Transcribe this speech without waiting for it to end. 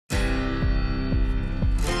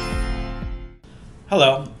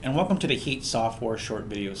Hello, and welcome to the HEAT software short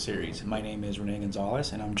video series. My name is Rene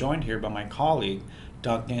Gonzalez, and I'm joined here by my colleague,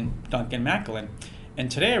 Duncan McAlynn. And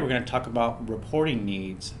today we're going to talk about reporting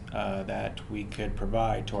needs that we could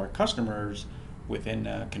provide to our customers within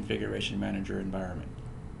a configuration manager environment.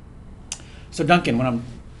 So Duncan, when I'm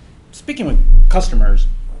speaking with customers,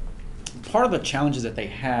 part of the challenges that they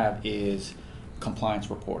have is compliance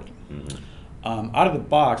reporting. Out of the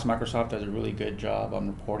box, Microsoft does a really good job on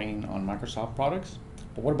reporting on Microsoft products,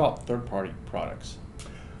 but what about third-party products?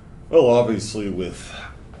 Well, obviously,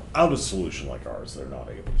 without a solution like ours, they're not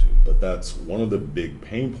able to. But that's one of the big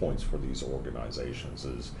pain points for these organizations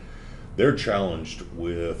is they're challenged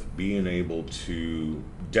with being able to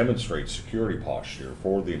demonstrate security posture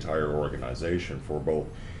for the entire organization for both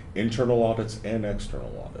internal audits and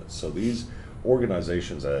external audits. So these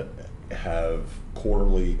organizations that have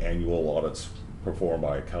quarterly, annual audits performed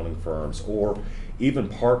by accounting firms or even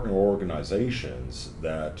partner organizations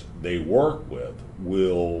that they work with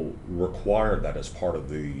will require that as part of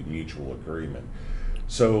the mutual agreement.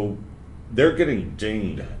 So they're getting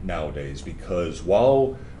dinged nowadays because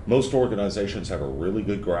while most organizations have a really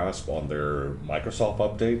good grasp on their Microsoft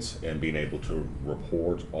updates and being able to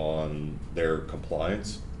report on their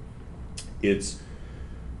compliance, it's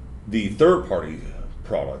the third-party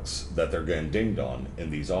products that they're getting dinged on in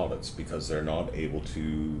these audits because they're not able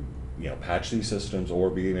to patch these systems or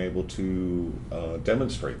being able to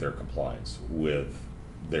demonstrate their compliance with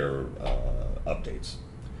their updates.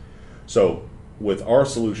 So with our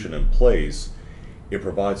solution in place, it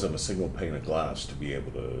provides them a single pane of glass to be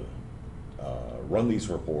able to run these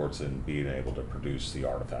reports and being able to produce the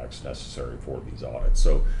artifacts necessary for these audits.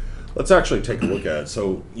 So let's actually take a look at it.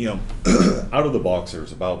 So, out of the box,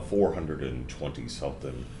 there's about 420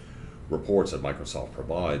 something reports that Microsoft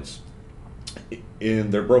provides,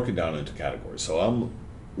 and they're broken down into categories. So I'm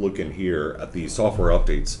looking here at the software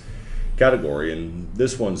updates category, and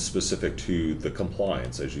this one's specific to the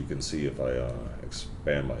compliance. As you can see, if I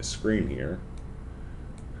expand my screen here,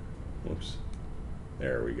 whoops,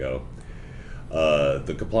 there we go.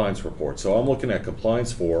 The compliance report. So I'm looking at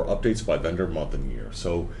compliance for updates by vendor, month, and year.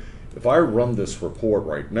 So if I run this report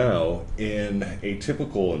right now in a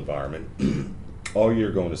typical environment, all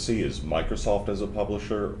you're going to see is Microsoft as a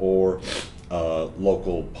publisher or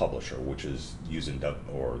local publisher, which is using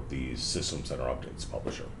or the System Center Updates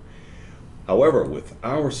publisher. However, with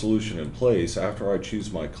our solution in place, after I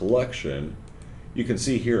choose my collection, you can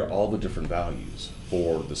see here all the different values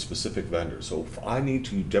for the specific vendor. So if I need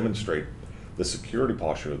to demonstrate the security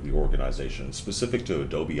posture of the organization specific to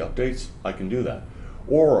Adobe updates, I can do that.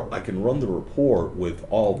 Or I can run the report with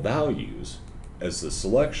all values as the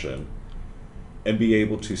selection and be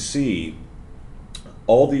able to see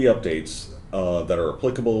all the updates that are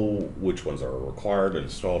applicable, which ones are required and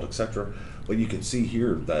installed, etc. But you can see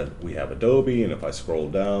here that we have Adobe, and if I scroll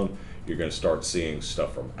down, you're going to start seeing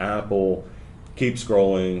stuff from Apple. Keep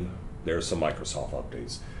scrolling, there's some Microsoft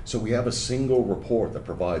updates. So we have a single report that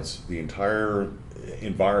provides the entire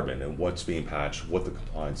environment and what's being patched, what the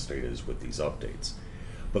compliance state is with these updates.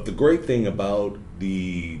 But the great thing about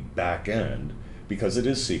the back end, because it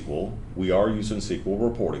is SQL, we are using SQL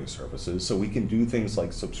reporting services, so we can do things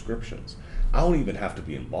like subscriptions. I don't even have to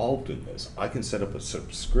be involved in this. I can set up a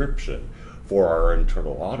subscription for our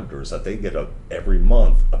internal auditors that they get every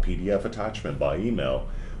month a PDF attachment by email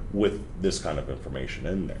with this kind of information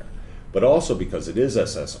in there. But also because it is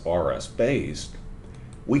SSRS based,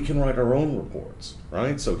 we can write our own reports,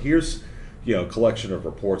 right? So here's a collection of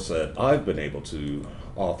reports that I've been able to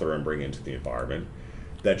author and bring into the environment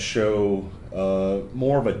that show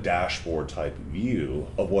more of a dashboard type view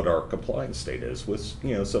of what our compliance state is with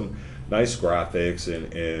some nice graphics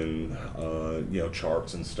and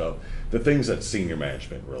charts and stuff, the things that senior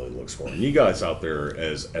management really looks for. And you guys out there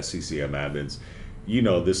as SCCM admins,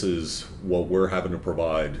 this is what we're having to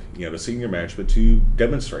provide to senior management to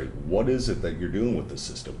demonstrate what is it that you're doing with the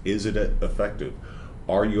system. Is it effective?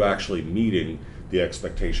 Are you actually meeting the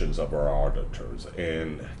expectations of our auditors,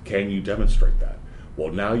 and can you demonstrate that?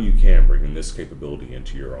 Well, now you can bring this capability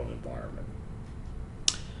into your own environment.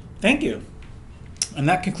 Thank you. And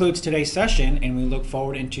that concludes today's session, and we look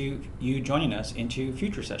forward to you joining us into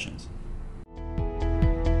future sessions.